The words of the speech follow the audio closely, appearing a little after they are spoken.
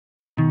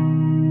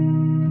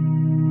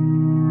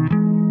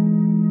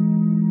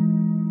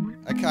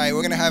Okay,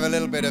 we're going to have a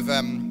little bit of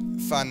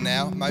fun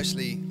now,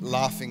 mostly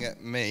laughing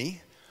at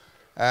me.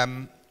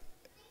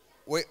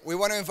 We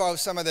want to involve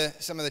some of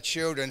the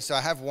children, so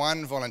I have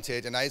one volunteer.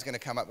 Danae's going to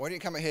come up. Why don't you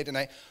come up here,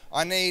 Danae?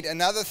 I need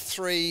another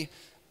three,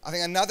 I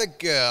think another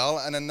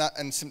girl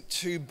and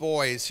two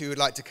boys who would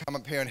like to come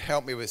up here and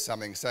help me with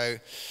something. So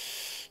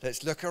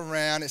let's look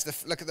around.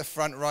 Look at the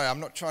front row. I'm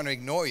not trying to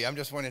ignore you. I'm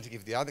just wanting to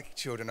give the other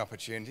children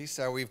opportunities.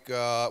 So we've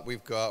got.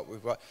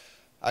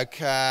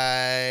 Okay,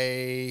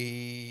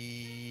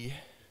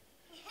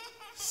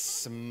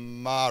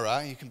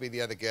 Samara, you can be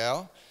the other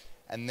girl.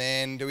 And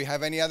then, do we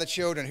have any other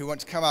children who want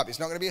to come up? It's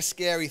not going to be a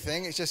scary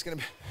thing. It's just going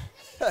to be...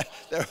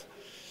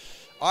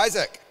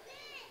 Isaac.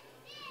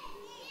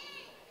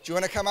 Do you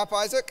want to come up,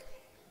 Isaac? Do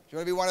you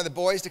want to be one of the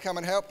boys to come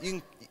and help?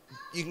 You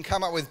can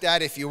come up with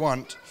Dad if you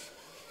want.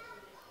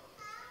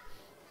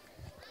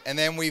 And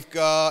then we've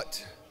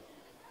got...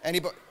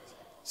 Anybody?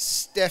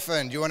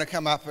 Stefan, do you want to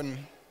come up and...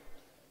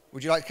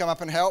 Would you like to come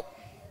up and help?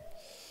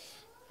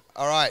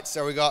 All right,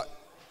 so we got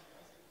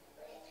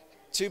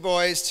 2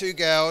 boys, 2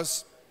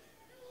 girls.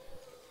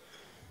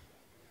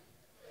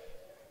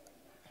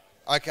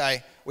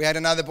 Okay, we had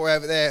another boy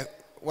over there.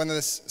 One of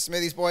the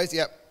Smithies boys,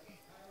 yep.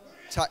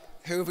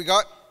 Who have we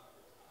got?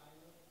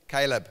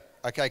 Caleb.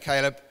 Okay,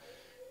 Caleb,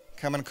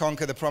 come and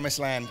conquer the promised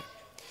land.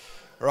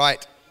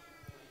 Right.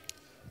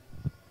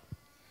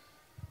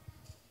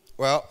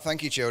 Well,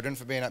 thank you, children,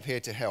 for being up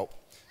here to help.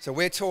 So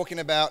we're talking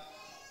about...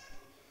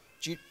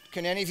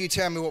 Can any of you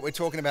tell me what we're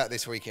talking about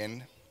this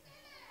weekend?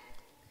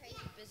 Crazy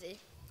busy.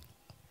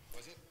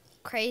 Was it?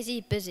 Crazy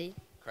busy.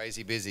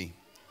 Crazy busy.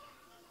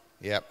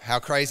 Yep. How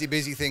crazy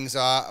busy things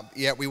are.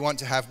 Yeah, we want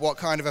to have what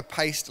kind of a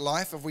paced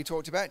life have we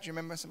talked about? Do you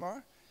remember,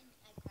 Samara?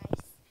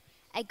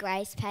 A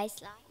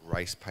grace-paced life.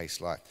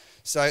 Grace-paced life.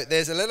 So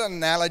there's a little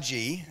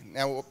analogy.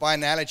 Now, by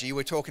analogy,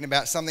 we're talking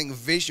about something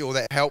visual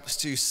that helps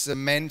to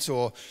cement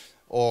or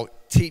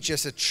teach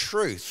us a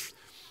truth.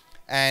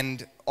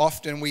 And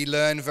often we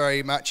learn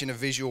very much in a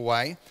visual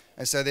way.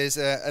 And so there's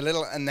a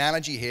little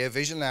analogy here,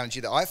 visual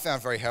analogy, that I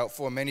found very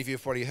helpful, and many of you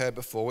have probably heard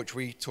before, which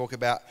we talk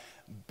about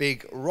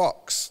big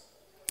rocks.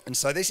 And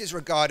so this is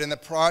regarding the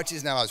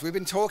priorities in our lives. We've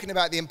been talking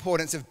about the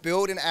importance of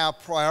building our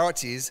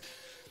priorities,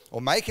 or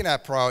making our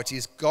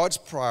priorities God's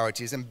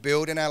priorities, and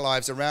building our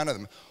lives around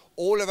them.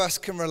 All of us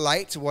can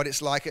relate to what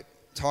it's like at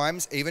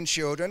times, even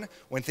children,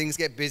 when things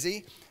get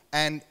busy.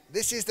 And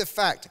this is the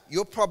fact.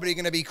 You're probably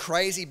going to be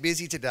crazy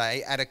busy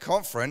today at a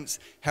conference,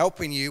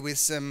 helping you with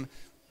some,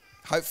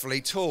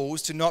 hopefully,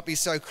 tools to not be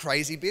so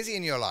crazy busy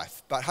in your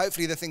life. But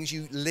hopefully the things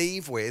you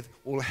leave with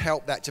will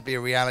help that to be a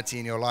reality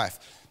in your life.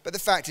 But the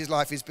fact is,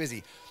 life is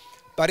busy.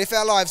 But if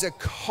our lives are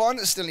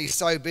constantly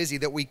so busy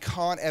that we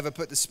can't ever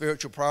put the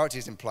spiritual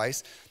priorities in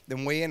place,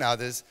 then we and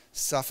others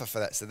suffer for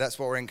that. So that's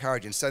what we're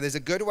encouraging. So there's a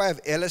good way of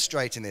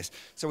illustrating this.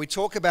 So we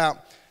talk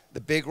about the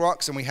big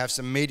rocks, and we have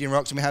some medium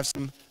rocks, and we have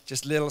some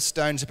just little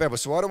stones of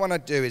pebbles. So what I want to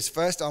do is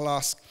first I'll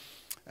ask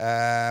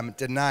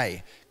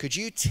Danae, could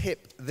you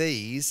tip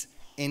these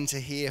into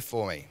here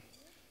for me?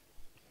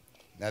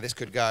 Now this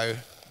could go,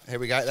 here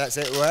we go, that's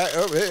it.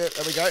 Oh, there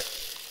we go.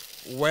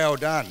 Well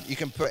done. You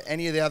can put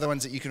any of the other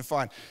ones that you can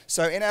find.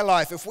 So in our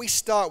life, if we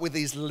start with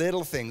these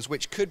little things,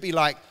 which could be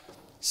like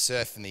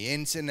surfing the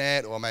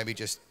internet, or maybe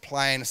just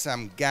playing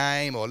some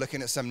game, or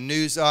looking at some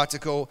news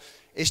article,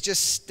 it's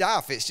just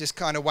stuff. It's just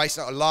kind of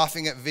wasting,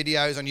 laughing at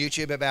videos on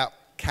YouTube about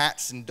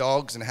cats and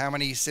dogs and how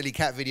many silly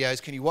cat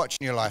videos can you watch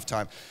in your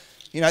lifetime.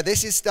 You know,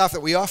 this is stuff that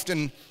we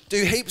often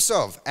do heaps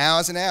of,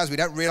 hours and hours. We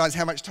don't realize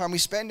how much time we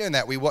spend doing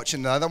that. We watch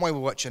another one,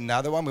 we watch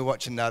another one, we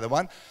watch another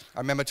one. I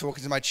remember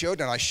talking to my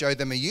children. I showed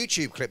them a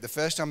YouTube clip the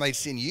first time they'd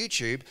seen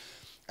YouTube.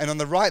 And on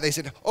the right, they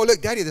said, oh,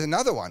 look, Daddy, there's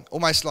another one.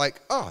 Almost like,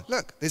 oh,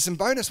 look, there's some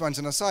bonus ones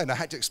on the side. And I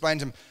had to explain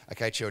to them,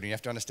 okay, children, you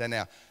have to understand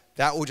now,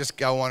 that will just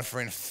go on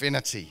for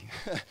infinity.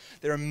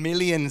 There are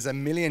millions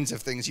and millions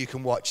of things you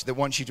can watch that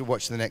want you to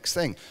watch the next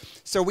thing.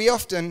 So we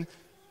often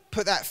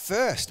put that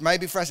first.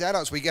 Maybe for us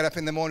adults, we get up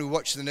in the morning, we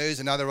watch the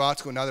news, another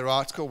article,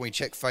 we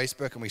check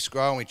Facebook and we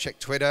scroll and we check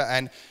Twitter,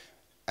 and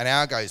an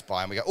hour goes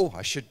by and we go, oh,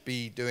 I should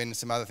be doing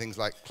some other things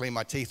like clean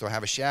my teeth or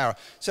have a shower.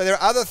 So there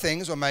are other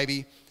things, or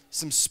maybe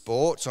some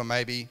sports, or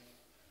maybe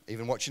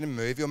even watching a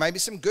movie, or maybe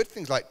some good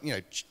things like, you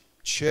know,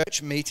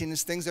 church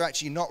meetings, things that are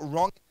actually not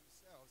wrong.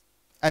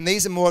 And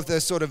these are more of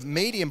the sort of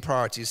medium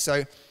priorities.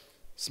 So,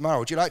 Samara,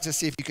 would you like to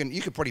see if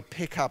you could probably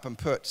pick up and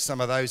put some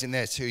of those in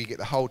there too, you get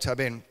the whole tub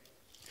in.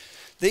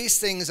 These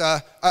things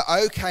are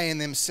okay in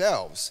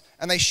themselves,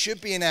 and they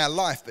should be in our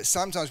life, but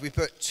sometimes we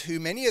put too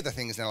many of the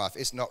things in our life.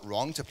 It's not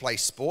wrong to play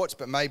sports,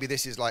 but maybe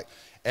this is like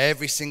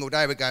every single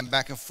day we're going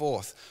back and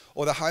forth.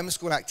 Or the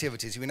homeschool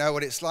activities, we know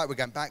what it's like. We're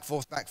going back,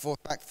 forth,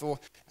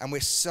 and we're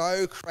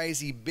so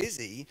crazy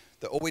busy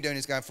that all we're doing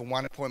is going from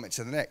one appointment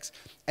to the next.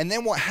 And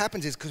then what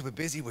happens is, because we're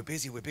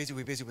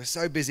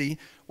so busy,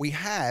 we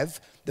have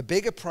the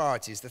bigger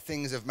priorities, the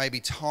things of maybe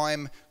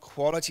time,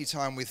 quality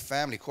time with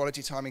family,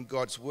 quality time in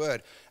God's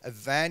Word,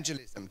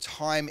 evangelism,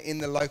 time in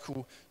the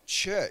local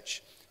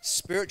church,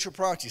 spiritual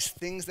priorities,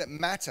 things that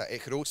matter.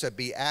 It could also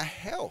be our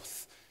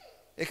health.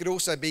 It could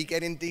also be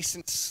getting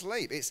decent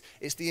sleep.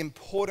 It's the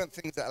important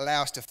things that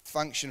allow us to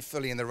function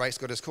fully in the race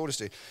God has called us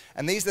to.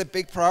 And these are the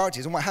big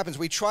priorities. And what happens,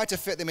 we try to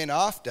fit them in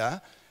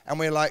after, and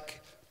we're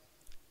like,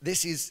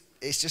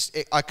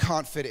 I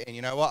can't fit it in.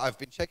 You know what? I've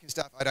been checking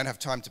stuff. I don't have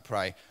time to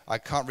pray. I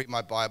can't read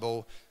my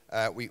Bible.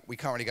 We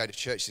can't really go to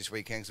church this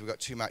weekend because we've got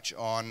too much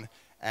on.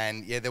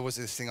 And yeah, there was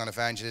this thing on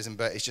evangelism,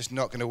 but it's just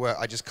not going to work.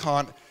 I just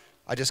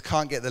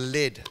can't get the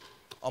lid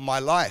on my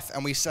life.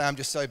 And we say, I'm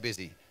just so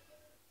busy.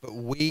 But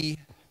we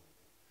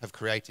have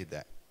created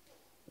that.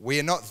 We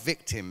are not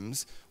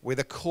victims. We're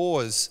the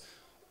cause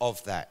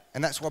of that.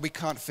 And that's why we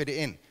can't fit it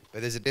in.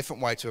 But there's a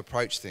different way to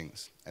approach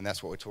things. And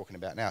that's what we're talking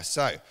about now.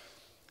 So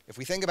if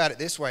we think about it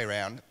this way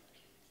around,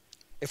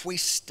 if we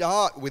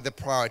start with the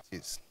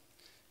priorities,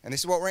 and this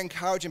is what we're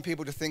encouraging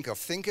people to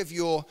think of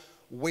your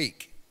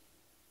week.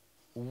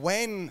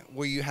 When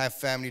will you have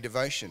family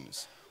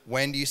devotions?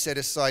 When do you set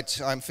aside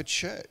time for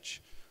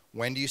church?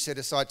 When do you set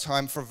aside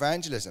time for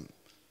evangelism?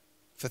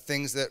 For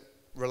things that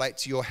relate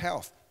to your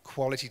health?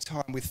 Quality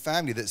time with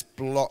family that's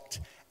blocked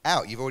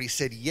out. You've already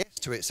said yes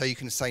to it, so you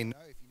can say no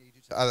if you need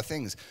to other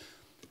things.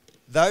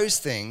 Those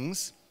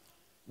things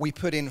we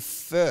put in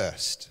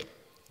first.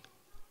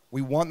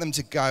 We want them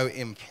to go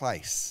in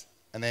place.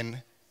 And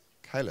then,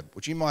 Caleb,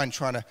 would you mind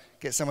trying to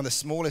get some of the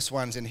smallest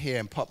ones in here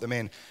and pop them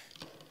in?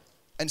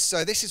 And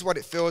so this is what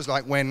it feels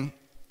like when,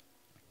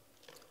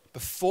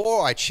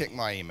 before I check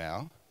my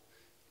email,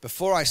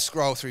 before I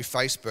scroll through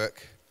Facebook,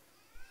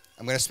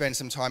 I'm going to spend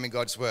some time in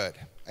God's Word.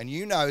 And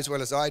you know as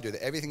well as I do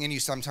that everything in you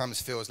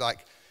sometimes feels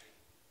like,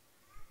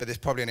 but there's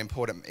probably an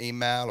important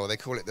email, or they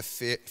call it the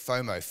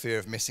FOMO, fear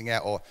of missing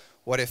out, or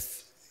what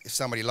if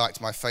somebody liked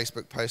my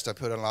Facebook post I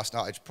put on last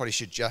night, I probably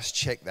should just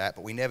check that,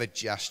 but we never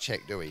just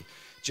check, do we?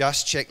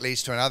 Just check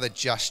leads to another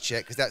just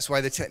check, because that's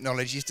why the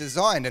technology is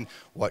designed. And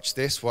watch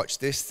this,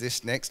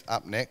 this next,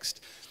 up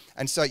next.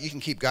 And so you can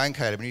keep going,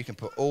 Caleb, and you can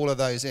put all of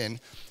those in.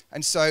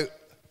 And so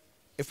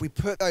if we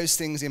put those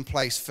things in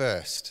place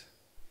first,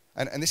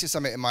 and this is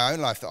something in my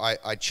own life that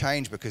I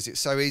changed, because it's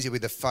so easy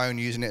with the phone,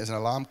 using it as an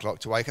alarm clock,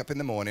 to wake up in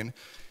the morning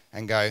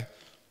and go,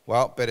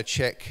 well, better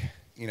check.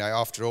 You know,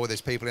 after all,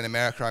 there's people in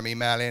America I'm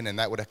emailing, and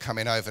that would have come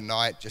in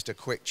overnight, just a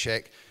quick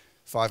check.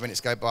 5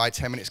 minutes go by,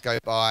 10 minutes go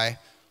by.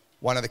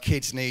 One of the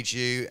kids needs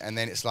you, and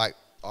then it's like,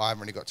 I haven't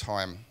really got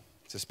time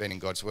to spend in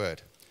God's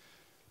Word.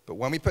 But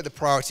when we put the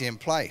priority in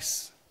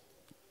place,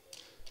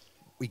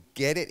 we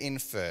get it in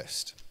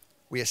first.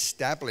 We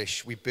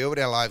build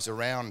our lives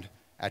around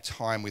our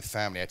time with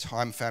family, our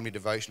time family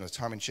devotion, our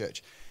time in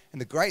church. And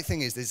the great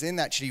thing is there's then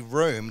actually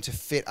room to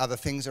fit other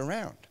things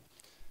around.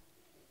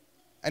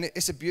 And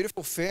it's a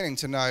beautiful feeling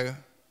to know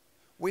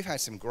we've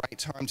had some great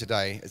time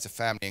today as a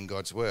family in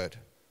God's Word.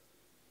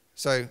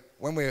 So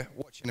when we're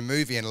watching a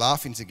movie and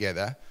laughing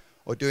together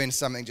or doing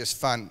something just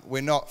fun,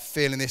 we're not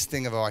feeling this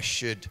thing of, oh, I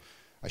should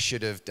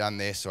have done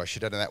this, or I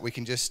should have done that. We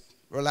can just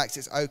relax.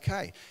 It's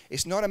okay.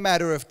 It's not a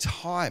matter of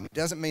time. It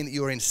doesn't mean that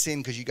you're in sin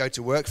because you go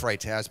to work for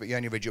 8 hours, but you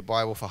only read your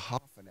Bible for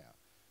half an hour.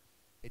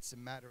 It's a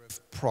matter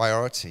of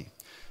priority.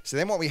 So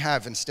then what we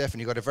have, and Stephen,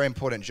 you've got a very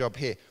important job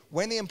here.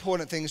 When the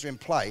important things are in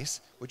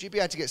place, would you be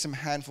able to get some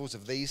handfuls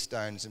of these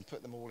stones and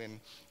put them all in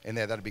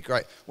there? That'd be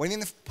great. When the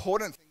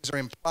important things are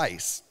in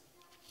place,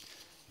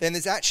 then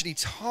there's actually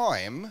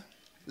time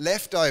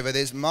left over.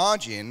 There's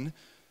margin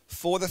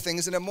for the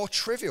things that are more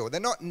trivial. They're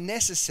not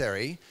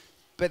necessary,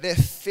 but they're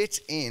fit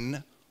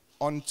in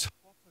on top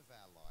of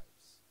our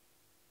lives.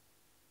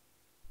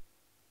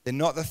 They're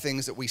not the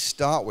things that we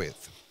start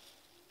with.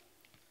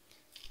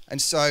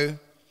 And so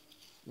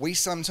we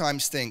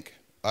sometimes think,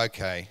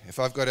 okay, if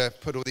I've got to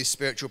put all these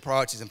spiritual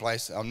priorities in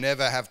place, I'll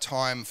never have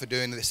time for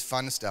doing this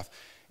fun stuff.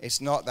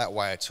 It's not that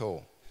way at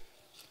all.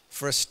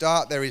 For a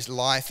start, there is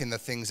life in the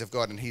things of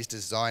God, and He's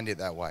designed it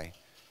that way.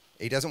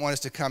 He doesn't want us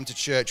to come to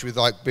church with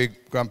like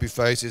big grumpy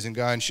faces and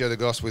go and share the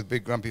gospel with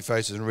big grumpy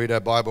faces and read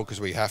our Bible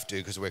because we have to,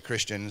 because we're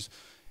Christians.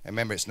 And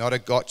remember, it's not a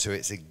got to,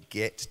 it's a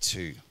get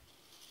to.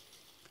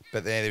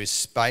 But there is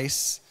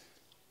space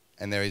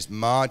and there is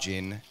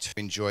margin to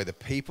enjoy the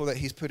people that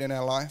He's put in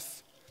our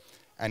life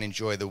and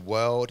enjoy the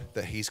world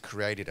that He's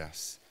created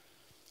us.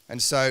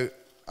 And so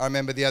I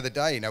remember the other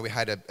day, we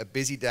had a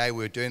busy day,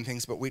 we were doing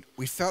things, but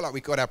we felt like we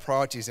got our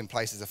priorities in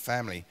place as a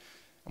family.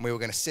 And we were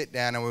going to sit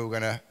down and we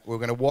were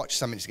going to watch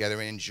something together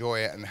and enjoy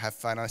it and have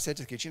fun. And I said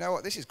to the kids, you know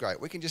what, this is great.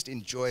 We can just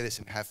enjoy this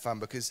and have fun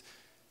because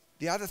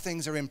the other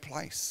things are in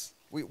place.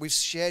 We've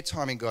shared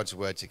time in God's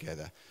Word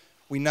together.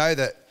 We know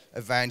that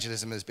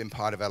evangelism has been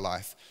part of our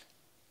life.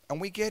 And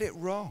we get it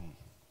wrong.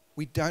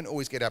 We don't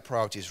always get our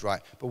priorities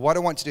right. But what I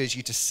want to do is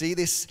you to see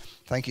this,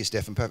 thank you,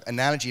 Stephen,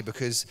 analogy,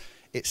 because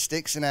it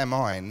sticks in our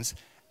minds.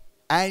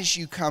 As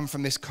you come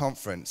from this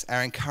conference,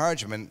 our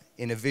encouragement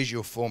in a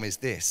visual form is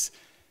this.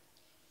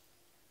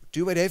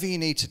 Do whatever you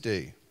need to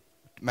do.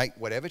 Make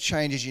whatever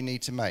changes you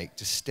need to make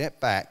to step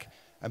back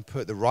and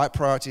put the right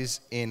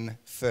priorities in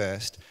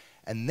first.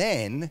 And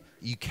then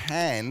you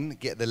can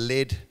get the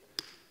lid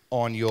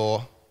on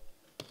your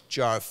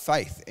jar of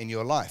faith in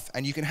your life.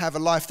 And you can have a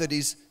life that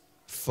is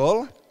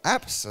full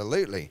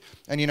Absolutely.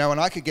 And and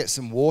I could get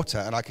some water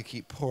and I could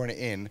keep pouring it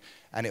in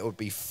and it would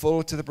be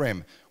full to the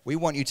brim. We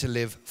want you to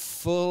live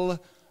full,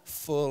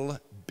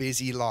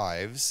 busy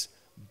lives,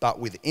 but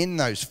within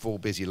those full,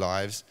 busy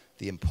lives,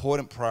 the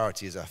important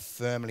priorities are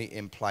firmly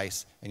in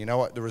place. And you know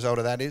what the result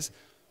of that is?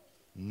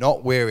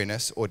 Not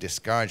weariness or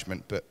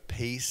discouragement, but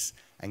peace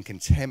and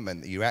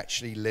contentment that you're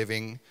actually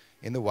living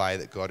in the way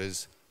that God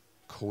has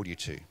called you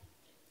to.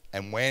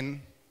 And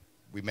when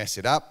we mess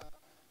it up,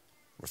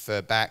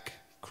 refer back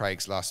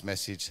Craig's last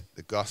message.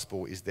 The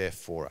gospel is there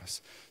for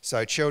us.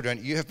 So children,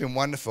 you have been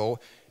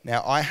wonderful.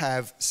 Now I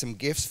have some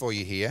gifts for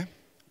you here.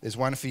 There's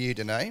one for you,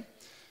 Danae.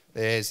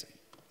 You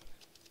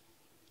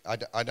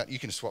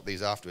can swap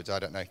these afterwards. I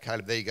don't know.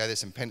 Caleb, there you go. There's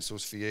some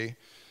pencils for you.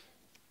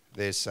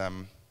 There's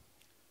some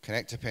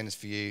connector pens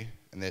for you.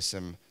 And there's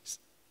some,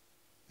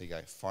 there you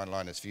go, fine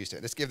liners for you.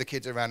 Let's give the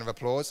kids a round of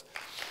applause.